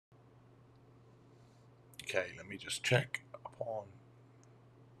Okay, let me just check upon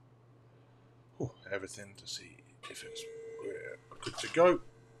everything to see if we're good to go.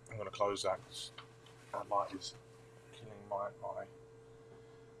 I'm going to close that because that light is killing my eye.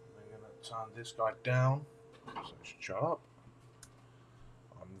 We're going to turn this guy down, so it should shut up.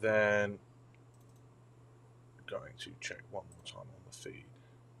 I'm then going to check one more time on the feed.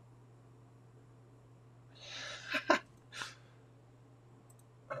 Let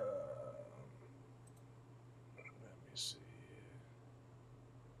me see.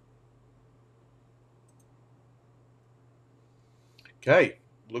 Okay,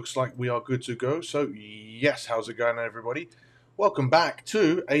 looks like we are good to go. So yes, how's it going, everybody? Welcome back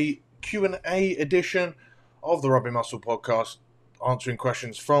to a Q&A edition of the Rugby Muscle podcast, answering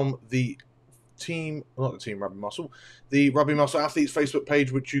questions from the team, not the team Rugby Muscle, the Rugby Muscle Athletes Facebook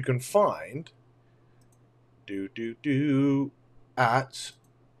page, which you can find at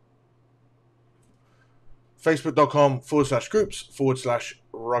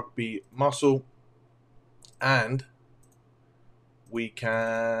facebook.com/groups/Rugby Muscle. And we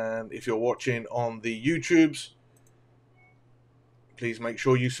can, if you're watching on the YouTubes, please make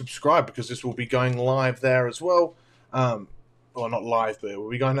sure you subscribe because this will be going live there as well. Well, not live, but it will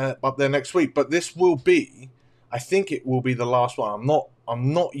be going up there next week. But this will be, I think it will be the last one.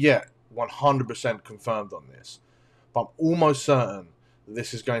 I'm not yet 100% confirmed on this, but I'm almost certain that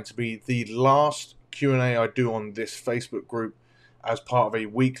this is going to be the last Q&A I do on this Facebook group as part of a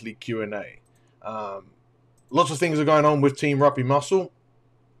weekly Q&A. Lots of things are going on with Team Rugby Muscle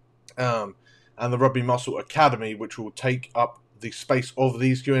and the Rugby Muscle Academy, which will take up the space of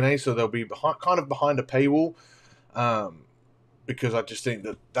these Q&As. So they'll be kind of behind a paywall because I just think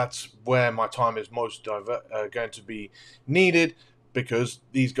that that's where my time is most going to be needed, because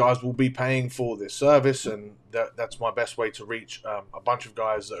these guys will be paying for this service, and that's my best way to reach a bunch of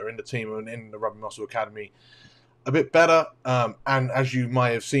guys that are in the team and in the Rugby Muscle Academy a bit better. And as you might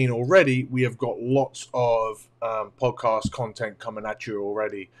have seen already, we have got lots of podcast content coming at you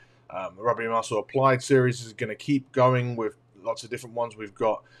already. The Rugby Muscle Applied series is going to keep going with lots of different ones. We've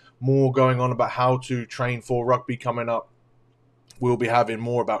got more going on about how to train for rugby coming up. We'll be having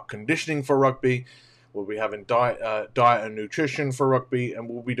more about conditioning for rugby. We'll be having diet and nutrition for rugby, and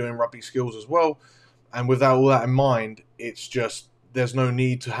we'll be doing rugby skills as well. And with all that in mind, it's just there's no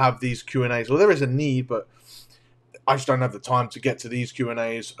need to have these Q&As. Well, there is a need, but I just don't have the time to get to these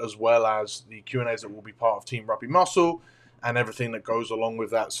Q&As, as well as the Q&As that will be part of Team Rugby Muscle and everything that goes along with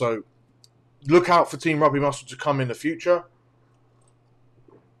that. So look out for Team Rugby Muscle to come in the future.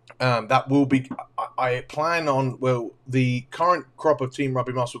 That will be, I plan on, well, the current crop of Team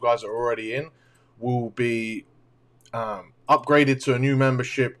Rugby Muscle guys that are already in will be upgraded to a new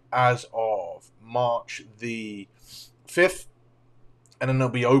membership as of March the 5th. And then they'll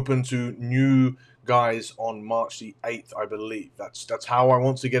be open to new guys on March the 8th, I believe. That's how I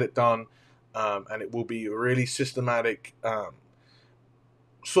want to get it done. And it will be a really systematic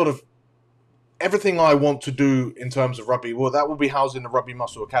sort of everything I want to do in terms of rugby. Well, that will be housed in the Rugby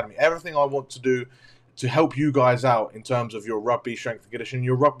Muscle Academy. Everything I want to do to help you guys out in terms of your rugby strength and conditioning,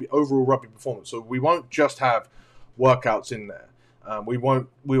 your overall rugby performance. So we won't just have workouts in there. We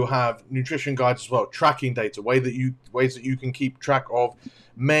will have nutrition guides as well, tracking data, ways that you can keep track of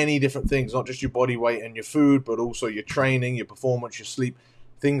many different things, not just your body weight and your food, but also your training, your performance, your sleep,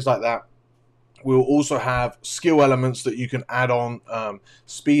 things like that. We'll also have skill elements that you can add on,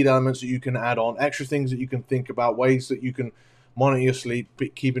 speed elements that you can add on, extra things that you can think about, ways that you can monitor your sleep,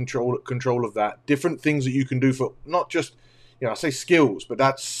 keep control of that, different things that you can do for not just, I say skills, but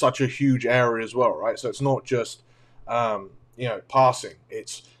that's such a huge area as well, right? So it's not just, passing.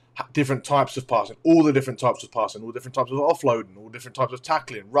 It's different types of passing, all the different types of passing, all different types of offloading, all different types of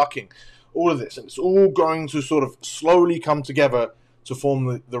tackling, rucking, all of this. And it's all going to sort of slowly come together to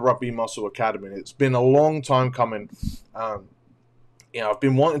form the Rugby Muscle Academy. It's been a long time coming. I've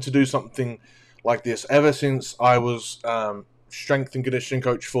been wanting to do something like this ever since I was strength and conditioning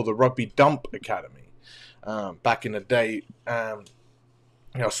coach for the Rugby Dump Academy back in the day.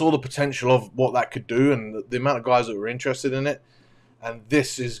 I saw the potential of what that could do and the amount of guys that were interested in it. And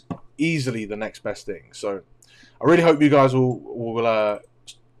this is easily the next best thing. So I really hope you guys will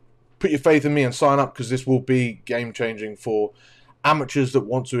put your faith in me and sign up, because this will be game-changing for amateurs that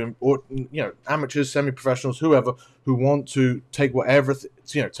want to, or amateurs, semi-professionals, whoever, who want to take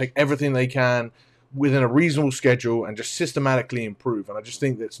take everything they can within a reasonable schedule and just systematically improve. And I just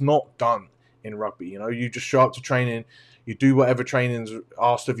think that's not done in rugby. You just show up to training, you do whatever training's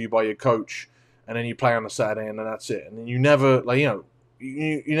asked of you by your coach, and then you play on a Saturday, and then that's it. And then you never,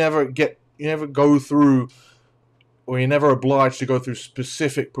 you never go through or you're never obliged to go through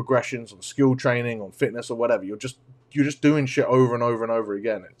specific progressions on skill training, on fitness, or whatever. You're just doing shit over and over and over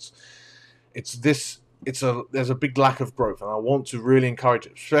again. There's a big lack of growth, and I want to really encourage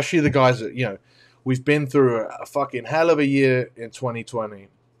it, especially the guys that, we've been through a fucking hell of a year in 2020.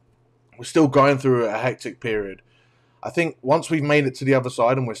 We're still going through a hectic period. I think once we've made it to the other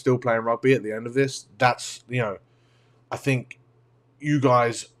side and we're still playing rugby at the end of this, that's, I think you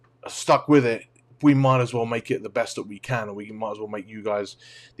guys are stuck with it. We might as well make it the best that we can, and we might as well make you guys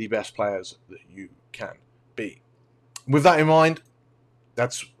the best players that you can be. With that in mind,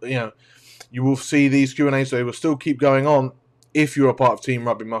 that's, you will see these Q&As, so they will still keep going on if you're a part of Team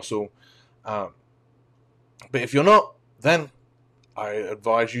Rugby Muscle. But if you're not, then I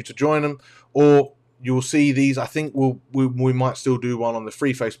advise you to join them, or you'll see these. I think we might still do one on the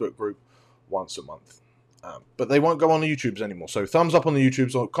free Facebook group once a month. But they won't go on the YouTubes anymore. So thumbs up on the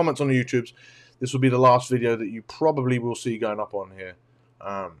YouTubes or comments on the YouTubes. This will be the last video that you probably will see going up on here.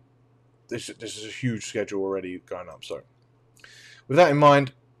 This is a huge schedule already going up. So with that in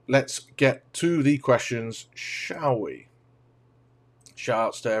mind, let's get to the questions, shall we? Shout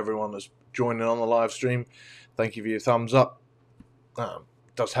outs to everyone that's joining on the live stream. Thank you for your thumbs up.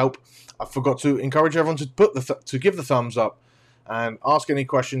 Does help. I forgot to encourage everyone to to give the thumbs up and ask any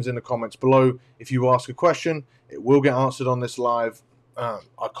questions in the comments below. If you ask a question, it will get answered on this live.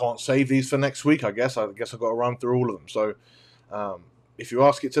 I can't save these for next week, I guess. I've got to run through all of them. So if you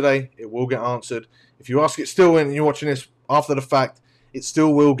ask it today, it will get answered. If you ask it still and you're watching this after the fact, it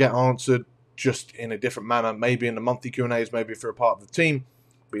still will get answered, just in a different manner. Maybe in the monthly Q&As, maybe if you're a part of the team,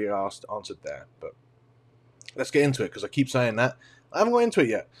 be answered there. But let's get into it, because I keep saying that. I haven't got into it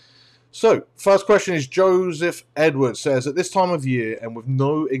yet. So, first question is Joseph Edwards says, at this time of year and with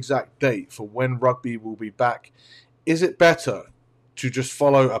no exact date for when rugby will be back, is it better to just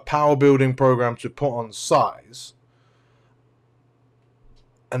follow a power building program to put on size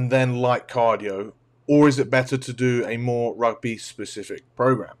and then light cardio, or is it better to do a more rugby specific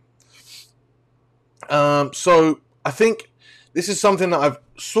program? So I think this is something that I've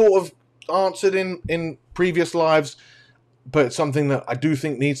sort of answered in previous lives, but it's something that I do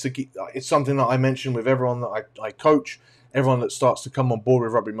think needs to keep. It's something that I mention with everyone that I coach, everyone that starts to come on board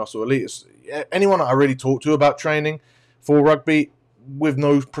with Rugby Muscle Elite. Anyone that I really talk to about training for rugby with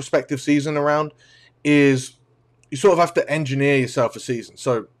no prospective season around, is you sort of have to engineer yourself a season.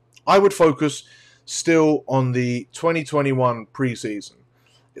 So I would focus still on the 2021 preseason.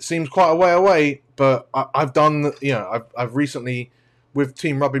 It seems quite a way away, but I've done, I've recently, with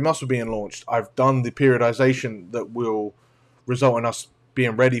Team Rugby Muscle being launched, I've done the periodization that will result in us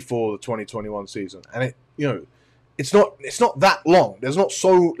being ready for the 2021 season. And it's not that long. There's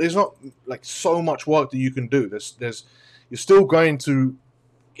not like so much work that you can do. You're still going to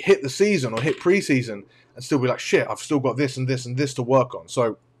hit the season or hit preseason and still be like, shit, I've still got this and this and this to work on.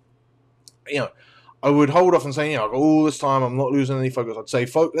 So, I would hold off and say, I've got all this time, I'm not losing any focus. I'd say,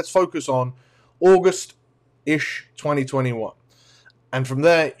 let's focus on August-ish 2021. And from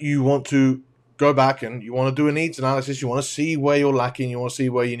there, you want to go back and you want to do a needs analysis. You want to see where you're lacking. You want to see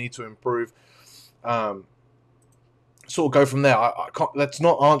where you need to improve. Sort of go from there. That's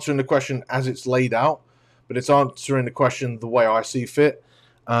not answering the question as it's laid out, but it's answering the question the way I see fit.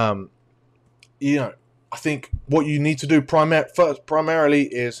 I think what you need to do primarily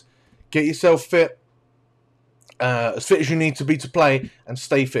is get yourself fit, as fit as you need to be to play, and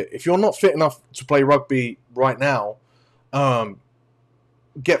stay fit. If you're not fit enough to play rugby right now,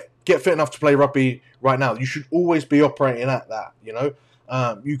 get fit enough to play rugby right now. You should always be operating at that.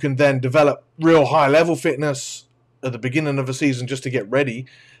 You can then develop real high level fitness at the beginning of a season just to get ready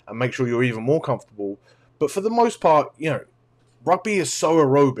and make sure you're even more comfortable. But for the most part, rugby is so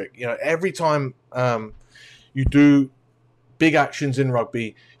aerobic. Every time you do big actions in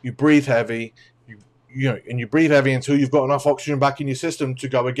rugby, you breathe heavy. And you breathe heavy until you've got enough oxygen back in your system to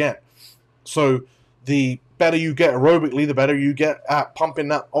go again. So the better you get aerobically, the better you get at pumping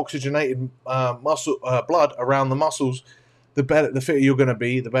that oxygenated blood around the muscles, the fitter you're going to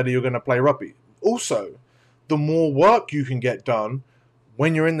be, the better you're going to play rugby. Also, the more work you can get done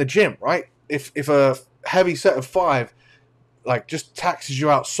when you're in the gym, right? If a heavy set of 5 just taxes you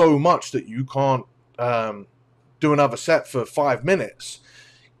out so much that you can't do another set for 5 minutes,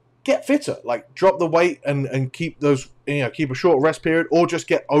 get fitter. Drop the weight and keep those, keep a short rest period, or just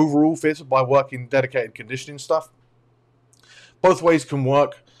get overall fitter by working dedicated conditioning stuff. Both ways can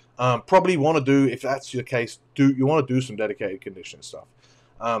work. Probably want to do, if that's your case, you want to do some dedicated conditioning stuff.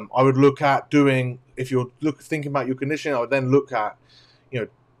 I would look at doing, if you're thinking about your conditioning, I would then look at,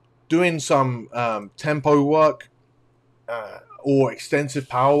 doing some tempo work or extensive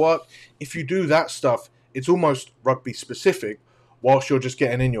power work. If you do that stuff, it's almost rugby specific whilst you're just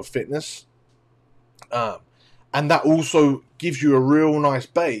getting in your fitness. And that also gives you a real nice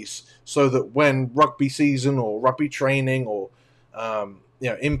base so that when rugby season or rugby training or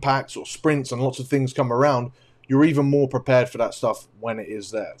impacts or sprints and lots of things come around, you're even more prepared for that stuff when it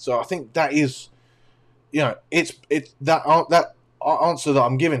is there. So I think that is, it's that answer that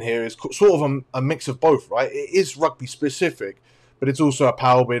I'm giving here is sort of a mix of both, right? It is rugby specific, but it's also a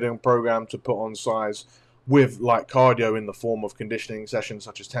power building program to put on size with like cardio in the form of conditioning sessions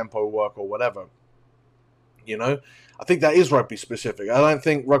such as tempo work or whatever. I think that is rugby specific. I don't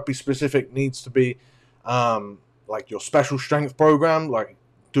think rugby specific needs to be like your special strength program, like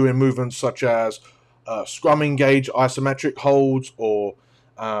doing movements such as scrum engage isometric holds or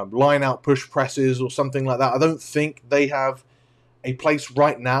line out push presses or something like that. I don't think they have a place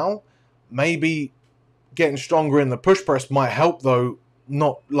right now. Maybe getting stronger in the push press might help, though,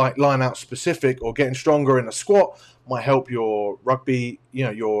 not like line out specific, or getting stronger in the squat might help your rugby,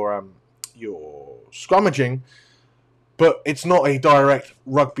 your scrummaging, but it's not a direct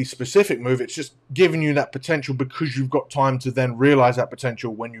rugby specific move. It's just giving you that potential because you've got time to then realize that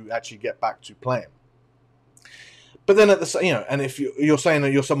potential when you actually get back to playing. But then at the and if you're saying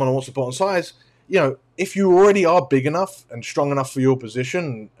that you're someone who wants to put on size, if you already are big enough and strong enough for your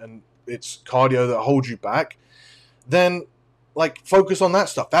position and it's cardio that holds you back, then like focus on that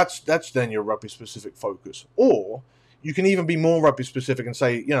stuff. That's then your rugby specific focus. Or you can even be more rugby specific and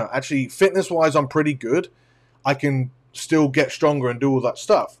say, actually fitness wise, I'm pretty good. I can still get stronger and do all that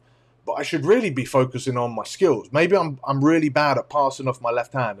stuff, but I should really be focusing on my skills. Maybe I'm really bad at passing off my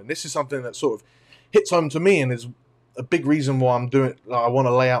left hand, and this is something that sort of hits home to me and is a big reason why I want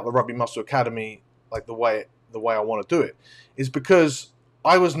to lay out the Rugby Muscle Academy like the way I want to do it, is because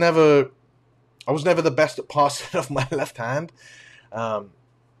I was never the best at passing off my left hand.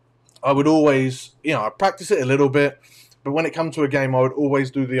 I would always, I practice it a little bit, but when it comes to a game, I would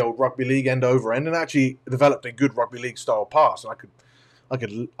always do the old rugby league end over end, and actually developed a good rugby league style pass, and I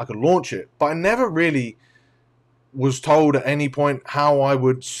could launch it. But I never really was told at any point how I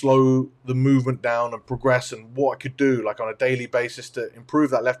would slow the movement down and progress, and what I could do like on a daily basis to improve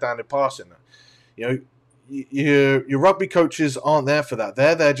that left-handed passing. Your rugby coaches aren't there for that.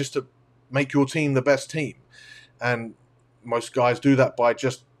 They're there just to make your team the best team, and most guys do that by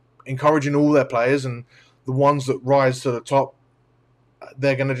just encouraging all their players, and the ones that rise to the top,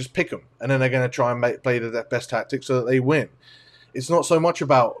 they're going to just pick them, and then they're going to try and play their best tactics so that they win. It's not so much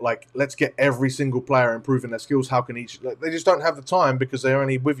about like, let's get every single player improving their skills. How can each? They just don't have the time because they're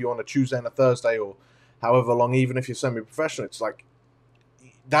only with you on a Tuesday and a Thursday or however long. Even if you're semi-professional, it's like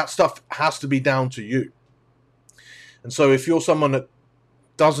that stuff has to be down to you. And so if you're someone that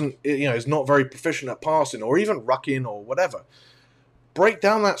doesn't, is not very proficient at passing or even rucking or whatever, break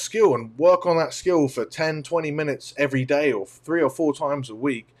down that skill and work on that skill for 10, 20 minutes every day or 3 or 4 times a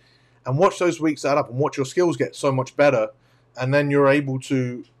week, and watch those weeks add up and watch your skills get so much better. And then you're able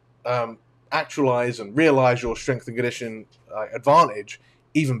to actualize and realize your strength and conditioning advantage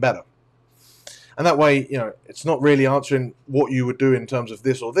even better. And that way, it's not really answering what you would do in terms of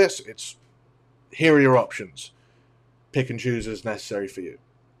this or this. It's here are your options. Pick and choose as necessary for you.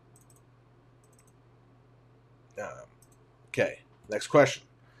 Okay, next question.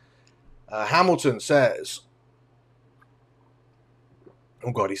 Hamilton says,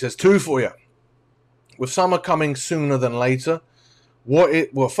 oh God, he says 2 for you. With summer coming sooner than later,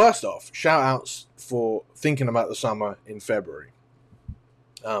 well, first off, shout outs for thinking about the summer in February.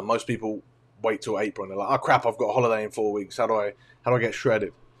 Most people wait till April and they're like, oh crap, I've got a holiday in 4 weeks. How do I get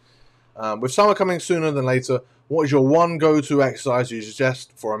shredded? With summer coming sooner than later, what is your one go-to exercise you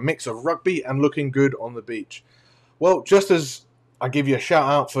suggest for a mix of rugby and looking good on the beach? Well, just as I give you a shout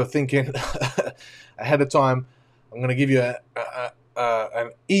out for thinking ahead of time, I'm going to give you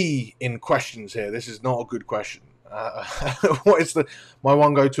an E in questions here. This is not a good question. What is my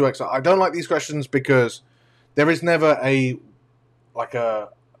one go-to exercise? I don't like these questions because there is never how do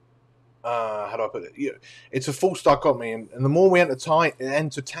I put it? It's a false dichotomy, and the more we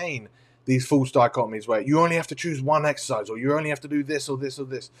entertain these false dichotomies where you only have to choose one exercise, or you only have to do this or this or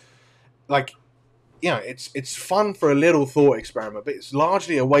this, it's fun for a little thought experiment, but it's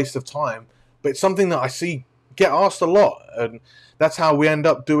largely a waste of time. But it's something that I see get asked a lot, and that's how we end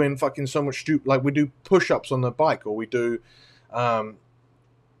up doing fucking so much stupid. Like we do push-ups on the bike, or we do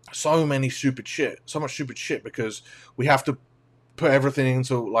so much stupid shit because we have to put everything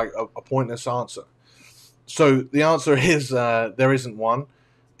into like a pointless answer. So the answer is there isn't one.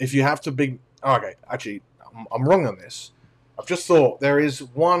 If you have to be okay, actually, I'm wrong on this. I've just thought there is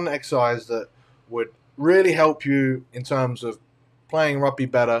one exercise that would really help you in terms of playing rugby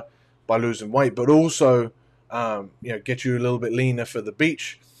better, by losing weight, but also get you a little bit leaner for the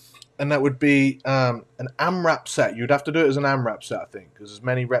beach. And that would be an AMRAP set. You'd have to do it as an AMRAP set, I think, because as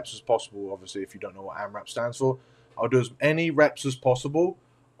many reps as possible. Obviously, if you don't know what AMRAP stands for, I'll do as many reps as possible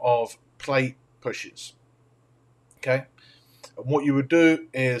of plate pushes. Okay, and what you would do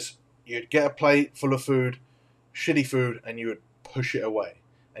is you'd get a plate full of food, shitty food, and you would push it away.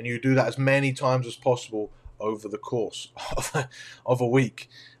 And you do that as many times as possible over the course of a week.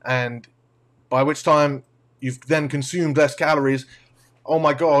 And by which time you've then consumed less calories, oh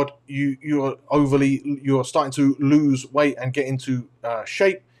my God, you're starting to lose weight and get into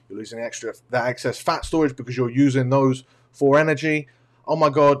shape. You're losing that excess fat storage because you're using those for energy. Oh my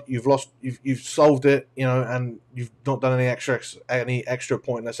God, you've solved it, and you've not done any extra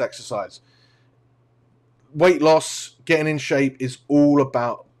pointless exercise. Weight loss, getting in shape is all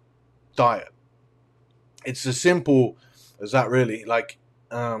about diet. It's as simple as that, really. Like,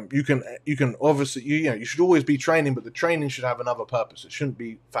 you can obviously, you should always be training, but the training should have another purpose. It shouldn't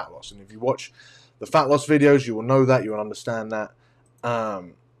be fat loss. And if you watch the fat loss videos, you will know that, you will understand that.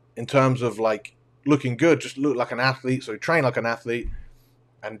 In terms of like looking good, just look like an athlete. So train like an athlete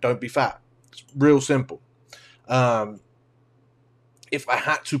and don't be fat. It's real simple. If I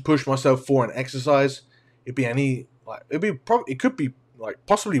had to push myself for an exercise, it could be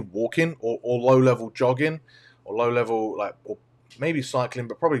possibly walking or low level jogging or low level or maybe cycling,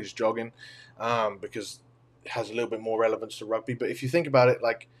 but probably just jogging, because it has a little bit more relevance to rugby. But if you think about it,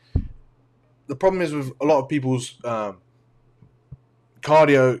 the problem is with a lot of people's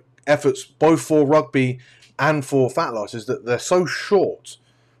cardio efforts, both for rugby and for fat loss, is that they're so short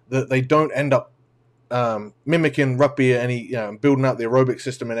that they don't end up mimicking rugby building out the aerobic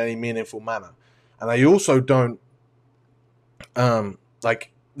system in any meaningful manner. And they also don't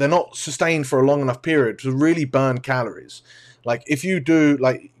they're not sustained for a long enough period to really burn calories. Like if you do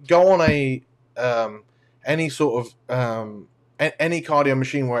go on any sort of any cardio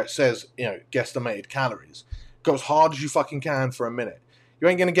machine where it says guesstimated calories, go as hard as you fucking can for a minute. You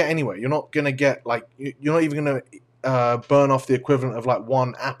ain't gonna get anywhere. You're not gonna get you're not even gonna burn off the equivalent of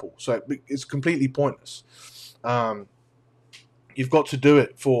one apple. So it's completely pointless. You've got to do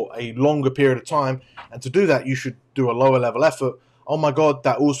it for a longer period of time, and to do that, you should do a lower level effort. Oh my God,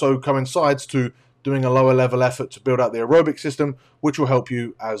 that also coincides to doing a lower level effort to build out the aerobic system, which will help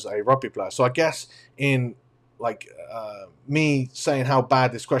you as a rugby player. So I guess in me saying how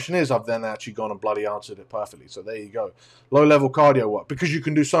bad this question is, I've then actually gone and bloody answered it perfectly. So there you go. Low level cardio work, because you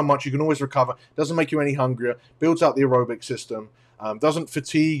can do so much, you can always recover, doesn't make you any hungrier, builds out the aerobic system, doesn't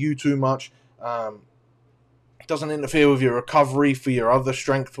fatigue you too much, doesn't interfere with your recovery for your other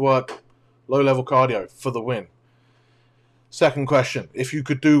strength work. Low level cardio for the win. Second question: if you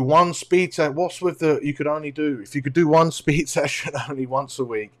could do one speed set, if you could do one speed session only once a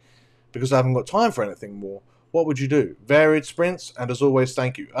week, because I haven't got time for anything more, what would you do? Varied sprints, and as always,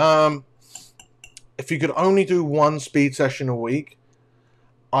 thank you. If you could only do one speed session a week,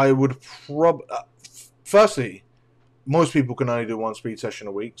 I would firstly, most people can only do one speed session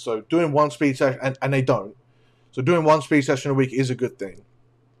a week. So doing one speed session, and they don't. So doing one speed session a week is a good thing.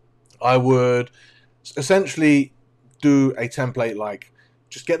 I would essentially do a template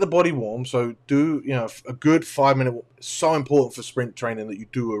just get the body warm. So do a good 5 minute. It's so important for sprint training that you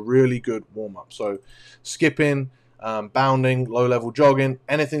do a really good warm up. So skipping, bounding, low level jogging,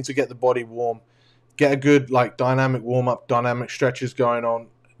 anything to get the body warm. Get a good dynamic warm up, dynamic stretches going on.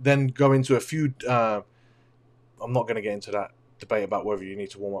 Then go into a few. I'm not going to get into that debate about whether you need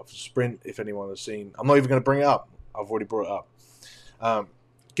to warm up for sprint. If anyone has seen, I'm not even going to bring it up. I've already brought it up.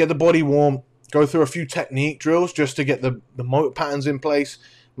 Get the body warm. Go through a few technique drills just to get the motor patterns in place.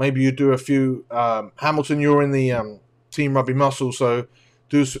 Maybe you do a few Hamilton. You're in the Team Rugby Muscle, so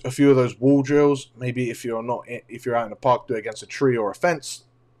do a few of those wall drills. Maybe if you're out in the park, do it against a tree or a fence.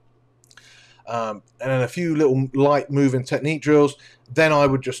 And then a few little light moving technique drills. Then I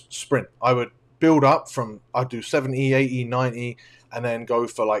would just sprint. I would build up I'd do 70, 80, 90, and then go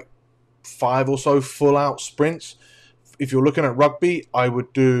for 5 or so full out sprints. If you're looking at rugby, I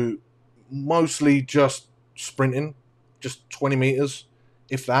would do mostly just sprinting, just 20 meters,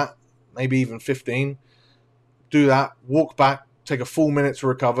 if that, maybe even 15. Do that, walk back, take a full minute to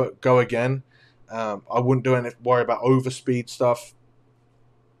recover, go again. I wouldn't worry about overspeed stuff.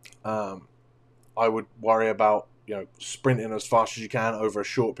 I would worry about sprinting as fast as you can over a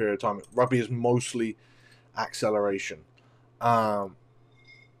short period of time. Rugby is mostly acceleration. Then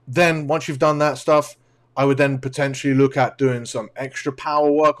once you've done that stuff, I would then potentially look at doing some extra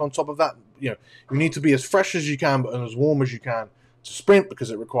power work on top of that. You need to be as fresh as you can, but as warm as you can to sprint,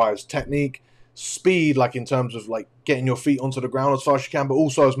 because it requires technique. speed, like in terms of like getting your feet onto the ground as fast as you can, but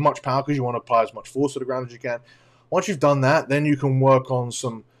also as much power because you want to apply as much force to the ground as you can. Once you've done that, then you can work on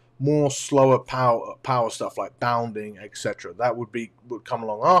some more slower power stuff like bounding, etc. That would come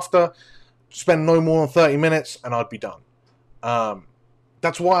along after. Spend no more than 30 minutes and I'd be done.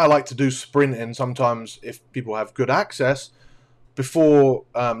 That's why I like to do sprinting sometimes if people have good access before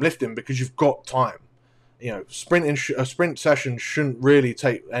lifting, because you've got time. You know, a sprint session shouldn't really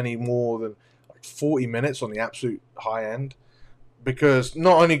take any more than like 40 minutes on the absolute high end, because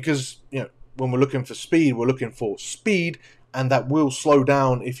not only because, you know, when we're looking for speed, we're looking for speed, and that will slow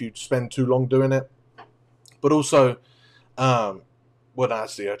down if you spend too long doing it, but also, well,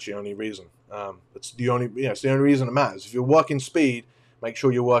 that's the actually only reason. It's the only reason it matters. If you're working speed, make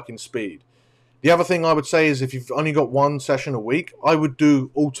sure you're working speed. The other thing I would say is if you've only got one session a week, I would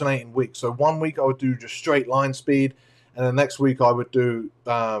do alternating weeks. So 1 week I would do just straight line speed, and the next week I would do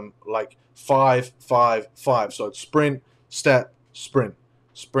like 5, 5, 5. So it's sprint, step, sprint.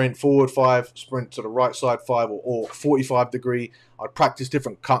 Sprint forward 5, sprint to the right side 5, or 45 degree. I'd practice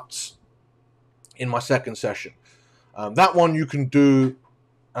different cuts in my second session. That one you can do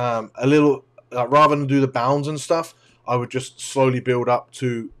a little, rather than do the bounds and stuff, I would just slowly build up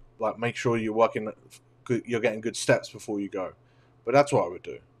to like make sure you're getting good steps before you go. But that's what I would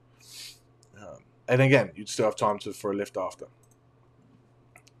do. And again, you'd still have time for a lift after.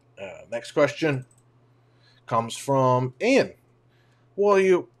 Next question comes from Ian. What are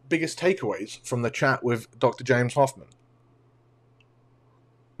your biggest takeaways from the chat with Dr. James Hoffman?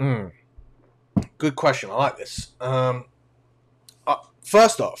 Good question. I like this.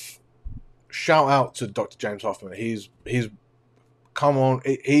 First off, shout out to Dr. James Hoffman. He's come on.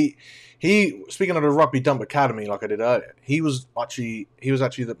 He speaking of the Rugby Dump Academy, like I did earlier, he was actually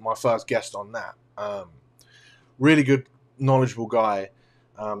my first guest on that. Really good, knowledgeable guy.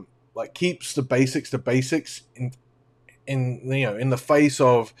 Like keeps the basics in the face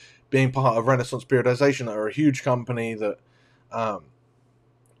of being part of Renaissance Periodization, that are a huge company that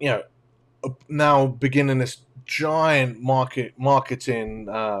now beginning this giant marketing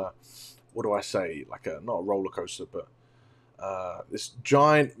what do I say, like not a roller coaster, but this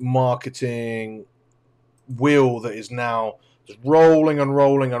giant marketing wheel that is now just rolling and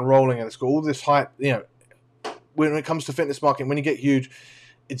rolling and rolling, and it's got all this hype. You know, when it comes to fitness marketing, when you get huge,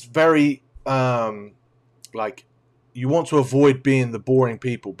 it's very like you want to avoid being the boring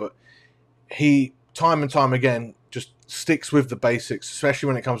people, but he time and time again just sticks with the basics, especially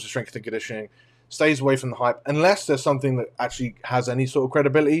when it comes to strength and conditioning. Stays away from the hype unless there's something that actually has any sort of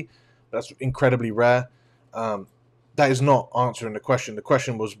credibility. That's incredibly rare. That is not answering the question. The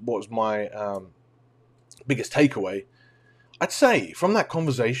question was, what was my biggest takeaway? I'd say from that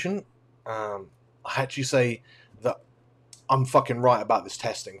conversation, I actually say that I'm fucking right about this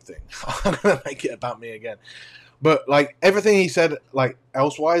testing thing. I'm going to make it about me again. But like everything he said, like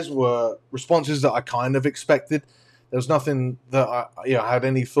elsewise, were responses that I kind of expected. There was nothing that I had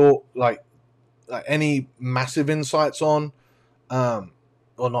any thought, like any massive insights on, or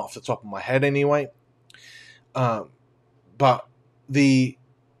not off the top of my head anyway. But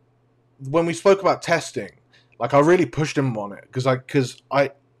when we spoke about testing, like I really pushed him on it because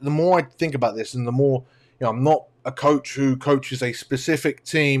the more I think about this, and the more, I'm not a coach who coaches a specific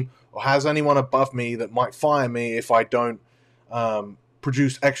team or has anyone above me that might fire me if I don't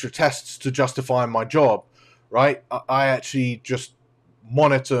produce extra tests to justify my job, right? I actually just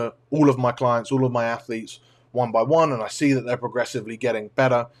monitor all of my clients, all of my athletes one by one, and I see that they're progressively getting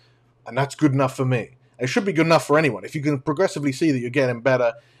better, and that's good enough for me. It should be good enough for anyone. If you can progressively see that you're getting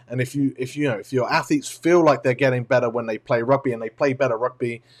better, and if your athletes feel like they're getting better when they play rugby, and they play better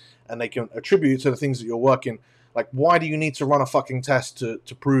rugby, and they can attribute to the things that you're working, like, why do you need to run a fucking test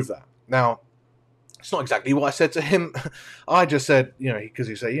to prove that? Now, it's not exactly what I said to him. I just said, because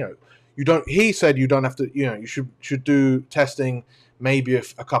he said, you don't. He said you don't have to. You should do testing maybe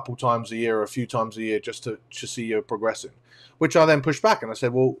a couple times a year or a few times a year just to see you're progressing. Which I then pushed back and I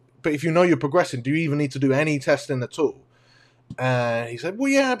said, well, but if you know you're progressing, do you even need to do any testing at all? And he said, well,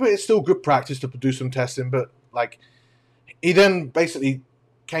 yeah, but it's still good practice to do some testing. But like, he then basically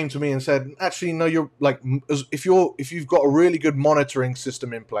came to me and said, actually, no, you're like, if you've got a really good monitoring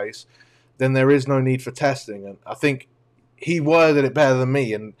system in place, then there is no need for testing. And I think he worded it better than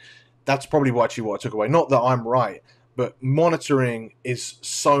me, and that's probably what I took away. Not that I'm right, but monitoring is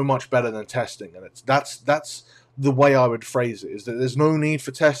so much better than testing, and that's the way I would phrase it, is that there's no need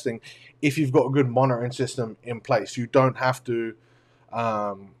for testing if you've got a good monitoring system in place. You don't have to.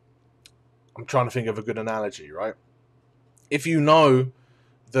 I'm trying to think of a good analogy, right? If you know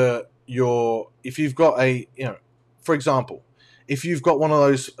that if you've got for example, if you've got one of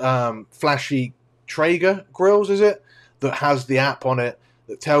those flashy Traeger grills, is it, that has the app on it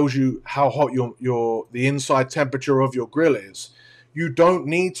that tells you how hot the inside temperature of your grill is, you don't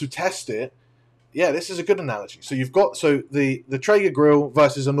need to test it. Yeah, this is a good analogy. So you've got the Traeger grill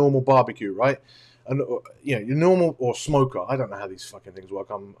versus a normal barbecue, right? And you know, your normal or smoker. I don't know how these fucking things work.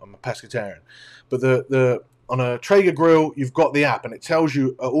 I'm a pescatarian, but the on a Traeger grill, you've got the app and it tells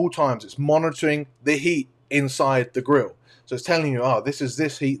you at all times. It's monitoring the heat inside the grill. So it's telling you, oh, this is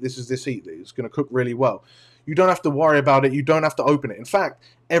this heat, this is this heat. It's going to cook really well. You don't have to worry about it. You don't have to open it. In fact,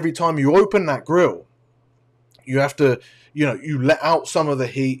 every time you open that grill, you have to, you let out some of the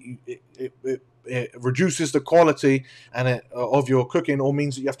heat. It reduces the quality of your cooking, or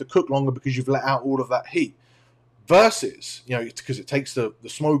means that you have to cook longer because you've let out all of that heat. Versus, because it takes the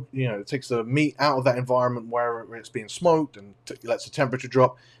smoke, it takes the meat out of that environment where it's being smoked and lets the temperature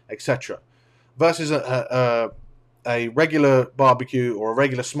drop, etc. Versus a regular barbecue or a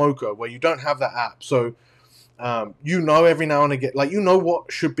regular smoker where you don't have that app. So, every now and again,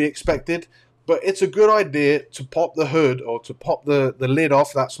 what should be expected, but it's a good idea to pop the hood or to pop the lid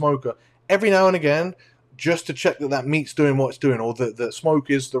off that smoker every now and again, just to check that meat's doing what it's doing, or that the smoke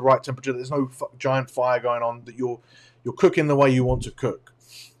is the right temperature. There's no giant fire going on, that you're cooking the way you want to cook.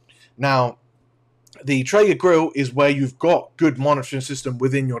 Now, the Traeger grill is where you've got good monitoring system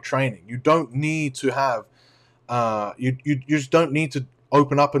within your training. You don't need to have, you just don't need to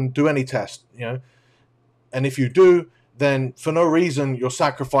open up and do any test, And if you do, then for no reason you're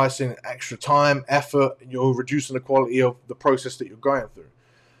sacrificing extra time, effort, and you're reducing the quality of the process that you're going through.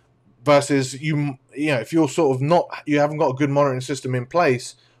 Versus if you're sort of you haven't got a good monitoring system in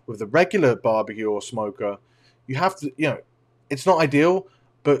place with the regular barbecue or smoker, you have to, it's not ideal,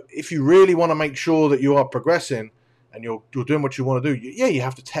 but if you really want to make sure that you are progressing and you're doing what you want to do, you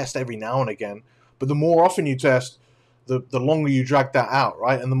have to test every now and again. But the more often you test, the longer you drag that out,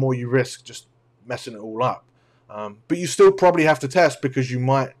 right? And the more you risk just messing it all up. But you still probably have to test, because you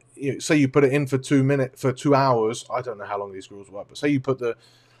might, say you put it in for 2 hours. I don't know how long these grills work, but say you put the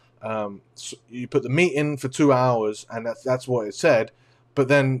meat in for 2 hours, and that's what it said. But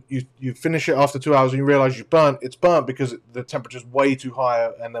then you finish it after 2 hours and you realize it's burnt because the temperature's way too high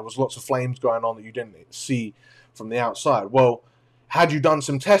and there was lots of flames going on that you didn't see from the outside. Well, had you done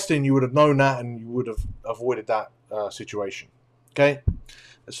some testing, you would have known that and you would have avoided that situation. Okay,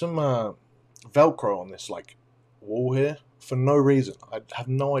 there's some Velcro on this wall here for no reason. I have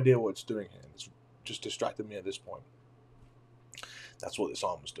no idea what it's doing here. It's just distracted me at this point. That's what this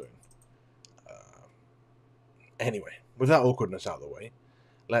arm was doing. Anyway, with that awkwardness out of the way,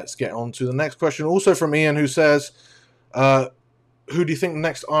 let's get on to the next question. Also from Ian, who says, who do you think the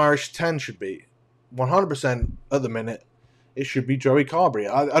next Irish 10 should be? 100% at the minute, it should be Joey Carberry.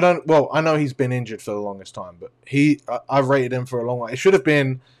 I know he's been injured for the longest time, but I've rated him for a long while. It should have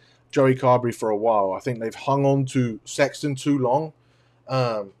been Joey Carberry for a while. I think they've hung on to Sexton too long.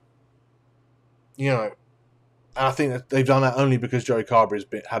 And I think that they've done that only because Joey Carberry's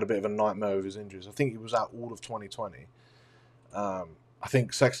had a bit of a nightmare with his injuries. I think he was out all of 2020. I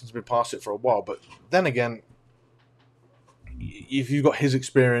think Sexton's been past it for a while. But then again, if you've got his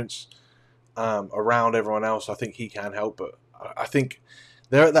experience around everyone else, I think he can help. But I think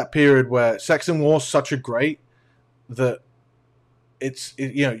they're at that period where Sexton was such a great that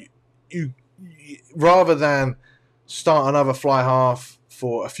you rather than start another fly half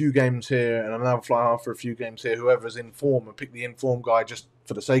for a few games here and another fly half for a few games here, whoever's in form, and pick the in-form guy just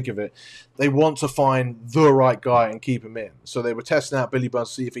for the sake of it. They want to find the right guy and keep him in. So they were testing out Billy Burns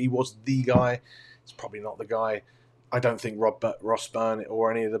to see if he was the guy. It's probably not the guy. I don't think Ross Byrne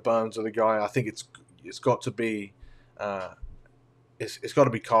or any of the Burns are the guy. I think it's got to be it's got to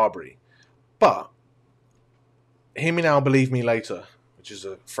be Carberry. But hear me now, believe me later, which is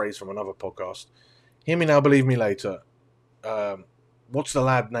a phrase from another podcast. Hear me now, believe me later. What's the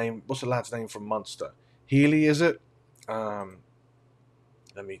lad's name from Munster? Healy, is it? Let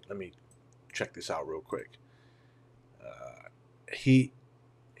me check this out real quick. He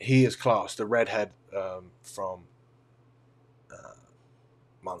is class, the redhead from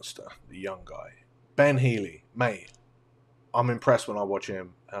Munster, the young guy. Ben Healy, mate. I'm impressed when I watch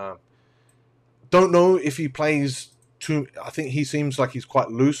him. Don't know if he plays too. I think he seems like he's quite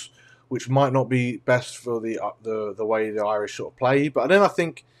loose, which might not be best for the way the Irish sort of play. But then I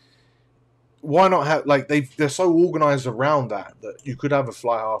think, why not have they're so organised around that you could have a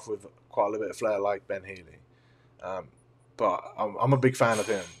fly half with quite a little bit of flair like Ben Healy. But I'm a big fan of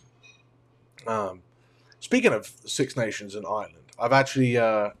him. Speaking of Six Nations and Ireland, I've actually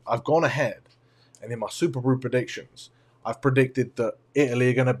I've gone ahead, and in my Super Brew predictions, I've predicted that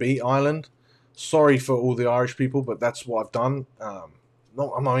Italy are going to beat Ireland. Sorry for all the Irish people, but that's what I've done.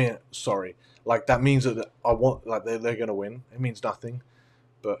 No, I'm not mean sorry. Like that means that I want like they're going to win. It means nothing,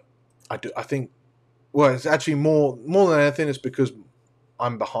 but I think well, it's actually more than anything. It's because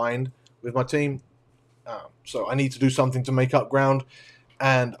I'm behind with my team, so I need to do something to make up ground.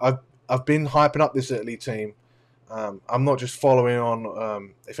 And I've been hyping up this Italy team. I'm not just following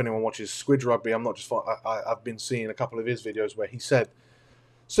on. If anyone watches Squid Rugby, I'm not just. I've been seeing a couple of his videos where he said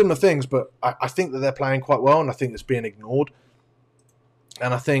similar things, but I think that they're playing quite well, and I think it's being ignored.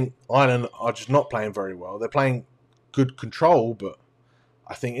 And I think Ireland are just not playing very well. They're playing good control, but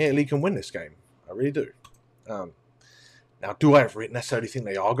I think Italy can win this game. I really do. Now, do I necessarily think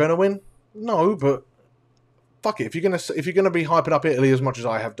they are going to win? No, but fuck it. If you're gonna be hyping up Italy as much as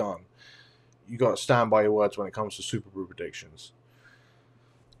I have done, you got to stand by your words when it comes to Super Brew predictions.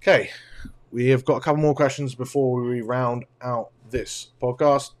 Okay, we have got a couple more questions before we round out this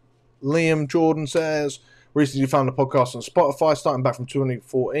podcast. Liam Jordan says, recently found a podcast on Spotify, starting back from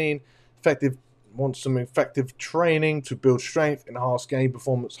 2014. Wants some effective training to build strength, enhance game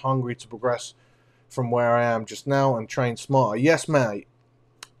performance, hungry to progress from where I am just now and train smarter. Yes, mate.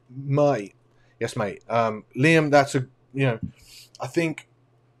 Yes, mate. Liam, I think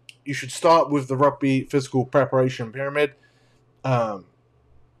you should start with the rugby physical preparation pyramid.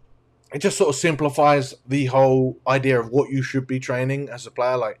 It just sort of simplifies the whole idea of what you should be training as a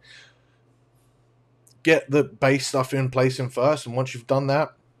player. Like, get the base stuff in place first, and once you've done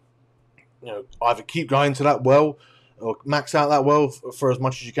that, either keep going to that well or max out that well for as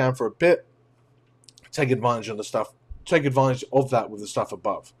much as you can for a bit. Take advantage of that with the stuff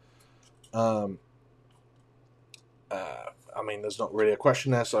above. There's not really a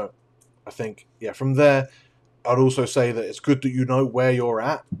question there, so I think, from there, I'd also say that it's good that you know where you're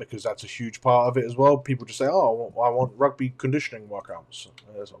at, because that's a huge part of it as well. People just say, oh, I want rugby conditioning workouts.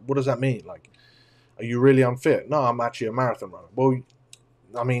 What does that mean? Like, are you really unfit? No, I'm actually a marathon runner. Well,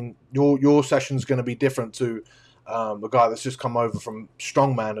 your session's going to be different to the guy that's just come over from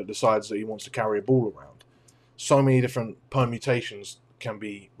strongman that decides that he wants to carry a ball around. So many different permutations can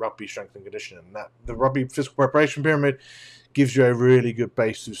be rugby strength and conditioning. And that the rugby physical preparation pyramid gives you a really good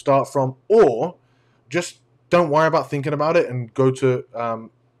base to start from, or just don't worry about thinking about it and go to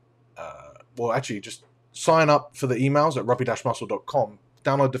just sign up for the emails at rugby-muscle.com,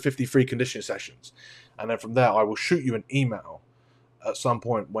 download the 50 free conditioning sessions, and then from there I will shoot you an email at some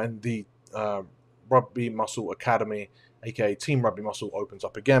point when the Rugby Muscle Academy, aka Team Rugby Muscle, opens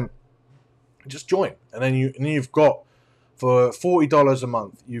up again. Just join, and then you've got, for $40 a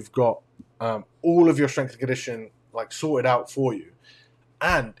month, you've got all of your strength and conditioning sorted out for you.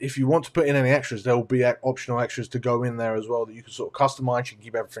 And if you want to put in any extras, there will be optional extras to go in there as well that you can sort of customize. You can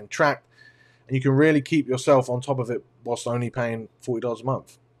keep everything tracked, and you can really keep yourself on top of it whilst only paying $40 a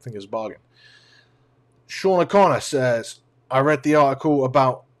month. I think it's a bargain. Sean O'Connor says, I read the article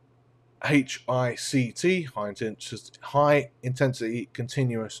about HICT, high intensity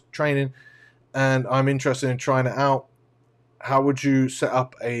continuous training, and I'm interested in trying it out. How would you set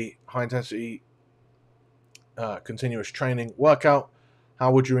up a high intensity continuous training workout?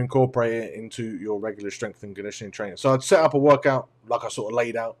 How would you incorporate it into your regular strength and conditioning training? So I'd set up a workout like I sort of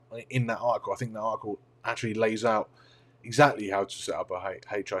laid out in that article. I think that article actually lays out exactly how to set up a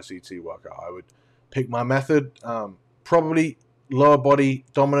HICT workout. I would pick my method, probably lower body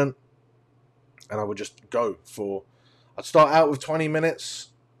dominant, and I would just go for, I'd start out with 20 minutes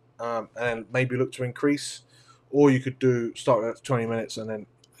and maybe look to increase, or you could start at 20 minutes and then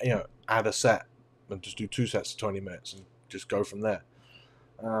add a set and just do 2 sets of 20 minutes and just go from there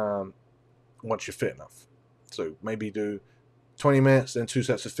once you're fit enough. So maybe do 20 minutes, then 2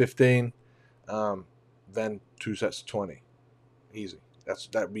 sets of 15, then 2 sets of 20. Easy.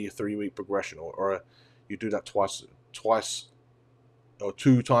 That'd be a 3-week progression, or you do that twice, or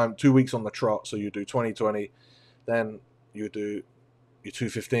 2 weeks on the trot. So you do 20-20, then you do your 2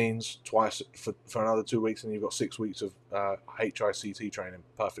 15s twice for another 2 weeks, and you've got 6 weeks of HICT training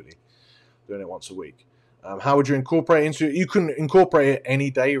perfectly, doing it once a week. How would you incorporate it into it? You can incorporate it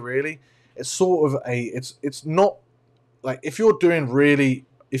any day, really. It's sort of it's not like if you're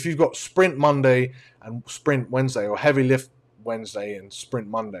if you've got sprint Monday and sprint Wednesday, or heavy lift Wednesday and sprint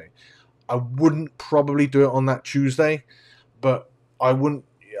Monday, I wouldn't probably do it on that Tuesday, but I don't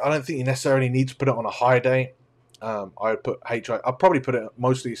think you necessarily need to put it on a high day. I'd probably put it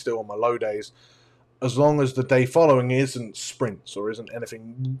mostly still on my low days, as long as the day following isn't sprints or isn't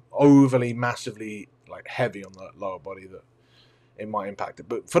anything overly massively heavy on the lower body that it might impact it.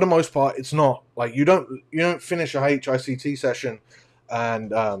 But for the most part, it's not like you don't finish a HICT session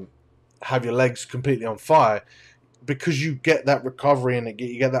and have your legs completely on fire. because you get that recovery and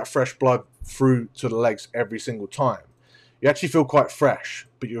you get that fresh blood through to the legs every single time. You actually feel quite fresh,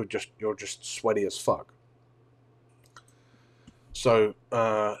 but you're just sweaty as fuck. So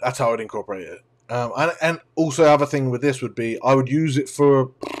that's how I'd incorporate it. And also, the other thing with this would be I would use it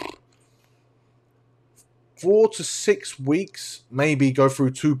for 4 to 6 weeks, maybe go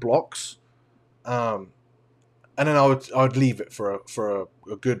through 2 blocks, and then I would leave it for a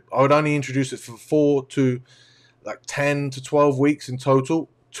good. I would only introduce it for 4 to like 10 to 12 weeks in total,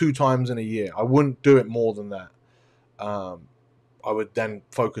 2 times in a year. I wouldn't do it more than that. I would then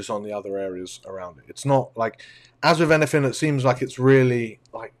focus on the other areas around it. It's not like, as with anything, it seems like it's really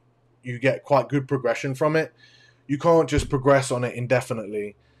like you get quite good progression from it. You can't just progress on it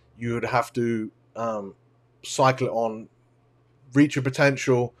indefinitely. You would have to cycle it on, reach your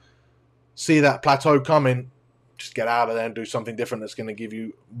potential, see that plateau coming, just get out of there and do something different that's going to give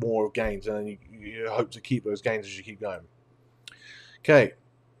you more gains, and then you hope to keep those gains as you keep going. Okay,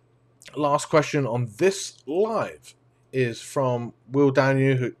 last question on this live is from Will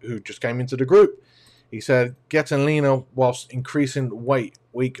Daniel, who just came into the group. He said, getting leaner whilst increasing weight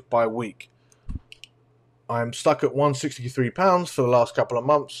week by week. I'm stuck at 163 pounds for the last couple of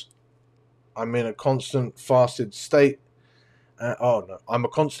months. I'm in a constant fasted state. I'm a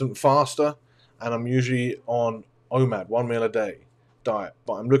constant faster, and I'm usually on OMAD, 1 meal a day diet.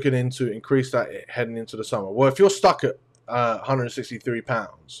 But I'm looking into increase that heading into the summer. Well, if you're stuck at 163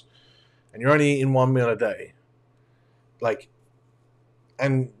 pounds and you're only eating 1 meal a day,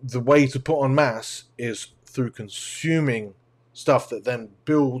 and the way to put on mass is through consuming stuff that then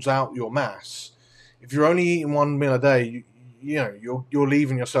builds out your mass. If you're only eating 1 meal a day, you're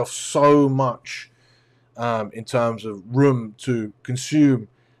leaving yourself so much in terms of room to consume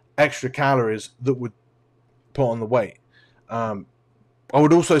extra calories that would put on the weight. I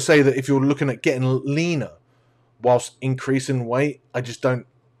would also say that if you're looking at getting leaner whilst increasing weight, I just don't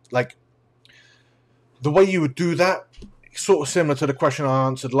like the way you would do that. Sort of similar to the question I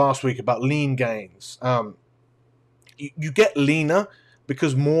answered last week about lean gains. You get leaner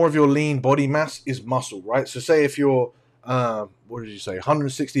because more of your lean body mass is muscle, right? So say if you're,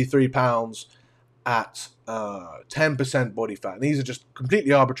 163 pounds at 10% body fat. And these are just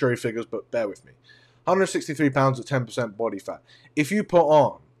completely arbitrary figures, but bear with me. 163 pounds at 10% body fat. If you put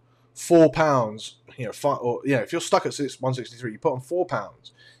on 4 pounds, if you're stuck at 163, you put on 4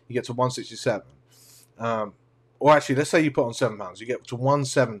 pounds, you get to 167. Or actually, let's say you put on 7 pounds, you get to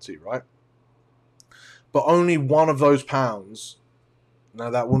 170, right? But only one of those pounds,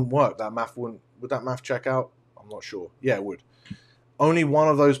 now that wouldn't work. That math wouldn't, would that math check out? I'm not sure. Yeah, it would. Only one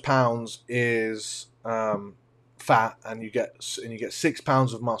of those pounds is fat, and you get 6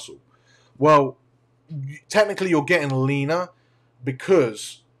 pounds of muscle. Well, technically you're getting leaner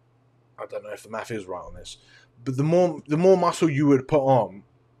because, I don't know if the math is right on this, but the more muscle you would put on,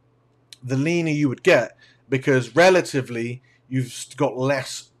 the leaner you would get, because relatively you've got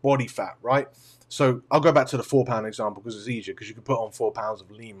less body fat, right? So I'll go back to the 4 pound example because it's easier, because you can put on 4 pounds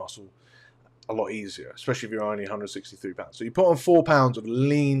of lean muscle a lot easier, especially if you're only 163 pounds. So you put on 4 pounds of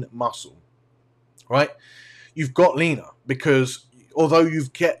lean muscle, right? You've got leaner because although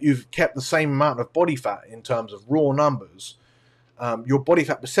you've kept the same amount of body fat in terms of raw numbers, your body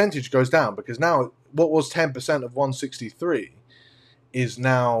fat percentage goes down, because now what was 10% of 163 is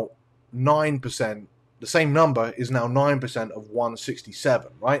now 9%. The same number is now 9% of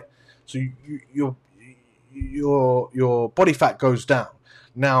 167, right? So your body fat goes down.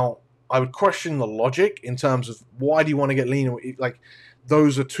 Now, I would question the logic in terms of why do you want to get leaner? Like,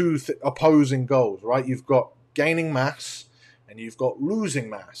 those are two opposing goals, right? You've got gaining mass and you've got losing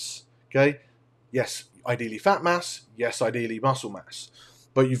mass, okay? Yes, ideally fat mass. Yes, ideally muscle mass.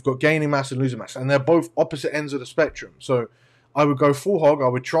 But you've got gaining mass and losing mass, and they're both opposite ends of the spectrum. So I would go full hog.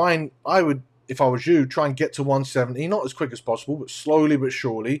 If I was you, try and get to 170, not as quick as possible, but slowly but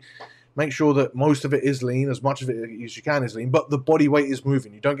surely. Make sure that most of it is lean, as much of it as you can is lean, but the body weight is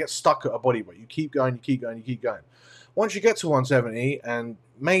moving. You don't get stuck at a body weight. You keep going, you keep going, you keep going. Once you get to 170, and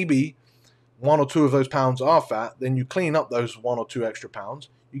maybe 1 or 2 of those pounds are fat, then you clean up those 1 or 2 extra pounds,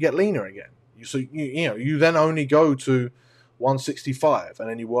 you get leaner again. You then only go to 165, and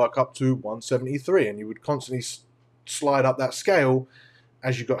then you work up to 173, and you would constantly slide up that scale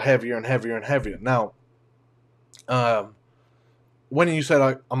as you got heavier and heavier and heavier. Now, when you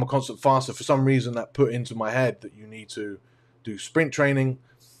said I'm a constant faster, for some reason that put into my head that you need to do sprint training.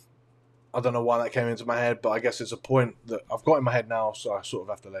 I don't know why that came into my head, but I guess it's a point that I've got in my head now, so I sort of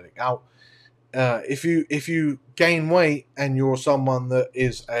have to let it out. If you gain weight and you're someone that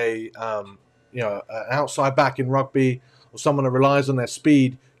is an outside back in rugby, or someone that relies on their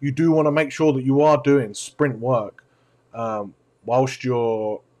speed, you do want to make sure that you are doing sprint work whilst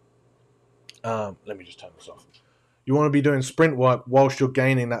you're let me just turn this off. You want to be doing sprint work whilst you're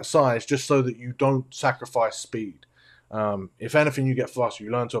gaining that size, just so that you don't sacrifice speed. If anything, you get faster.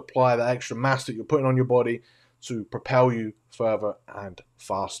 You learn to apply the extra mass that you're putting on your body to propel you further and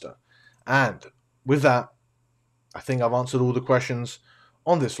faster. And with that, I think I've answered all the questions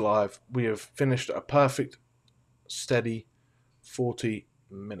on this live. We have finished a perfect, steady 40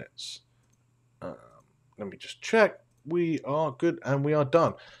 minutes. Let me just check. We are good and we are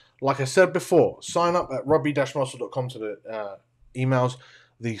done. Like I said before, sign up at rugby-muscle.com to the emails.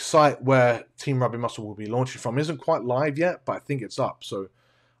 The site where Team Rugby Muscle will be launching from isn't quite live yet, but I think it's up. So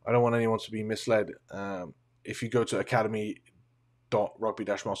I don't want anyone to be misled. If you go to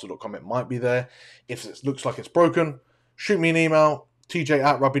academy.rugby-muscle.com, it might be there. If it looks like it's broken, shoot me an email,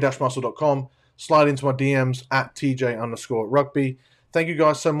 tj@rugby-muscle.com. Slide into my DMs at tj_rugby. Thank you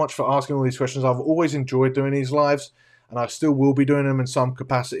guys so much for asking all these questions. I've always enjoyed doing these lives, and I still will be doing them in some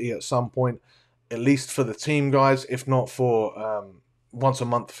capacity at some point, at least for the team guys, if not for once a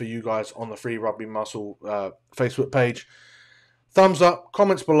month for you guys on the Free Rugby Muscle Facebook page. Thumbs up,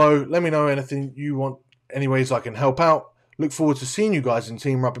 comments below. Let me know anything you want, any ways I can help out. Look forward to seeing you guys in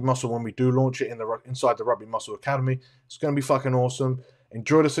Team Rugby Muscle when we do launch it inside the Rugby Muscle Academy. It's going to be fucking awesome.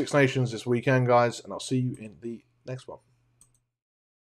 Enjoy the Six Nations this weekend, guys, and I'll see you in the next one.